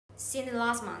Since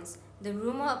last month, the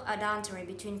rumor of adultery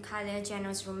between Kylie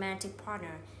Jenner's romantic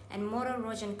partner and model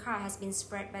Rojan Carr has been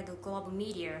spread by the global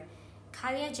media.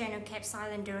 Kylie Jenner kept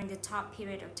silent during the top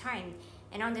period of time,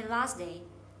 and on the last day,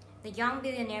 the young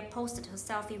billionaire posted her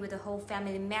selfie with the whole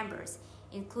family members,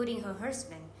 including her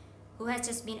husband, who has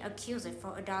just been accused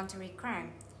for adultery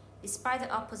crime. Despite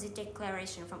the opposite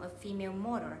declaration from a female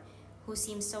model, who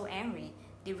seemed so angry,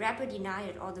 the rapper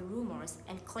denied all the rumors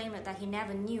and claimed that he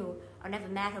never knew or never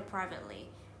met her privately.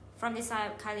 From the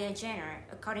side of Kylie Jenner,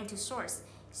 according to sources,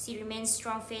 she remains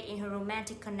strong faith in her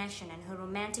romantic connection and her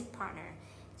romantic partner.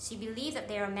 She believes that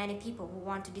there are many people who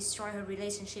want to destroy her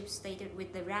relationship stated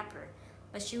with the rapper,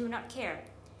 but she will not care.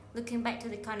 Looking back to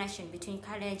the connection between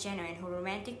Kylie Jenner and her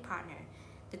romantic partner,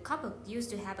 the couple used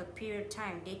to have a period of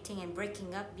time dating and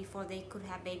breaking up before they could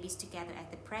have babies together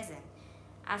at the present.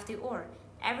 After all,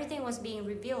 everything was being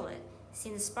revealed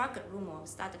since the sparked rumor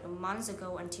started months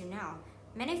ago until now.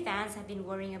 Many fans have been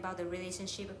worrying about the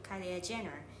relationship of Kylie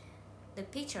Jenner. The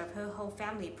picture of her whole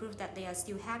family proves that they are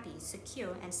still happy,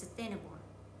 secure, and sustainable.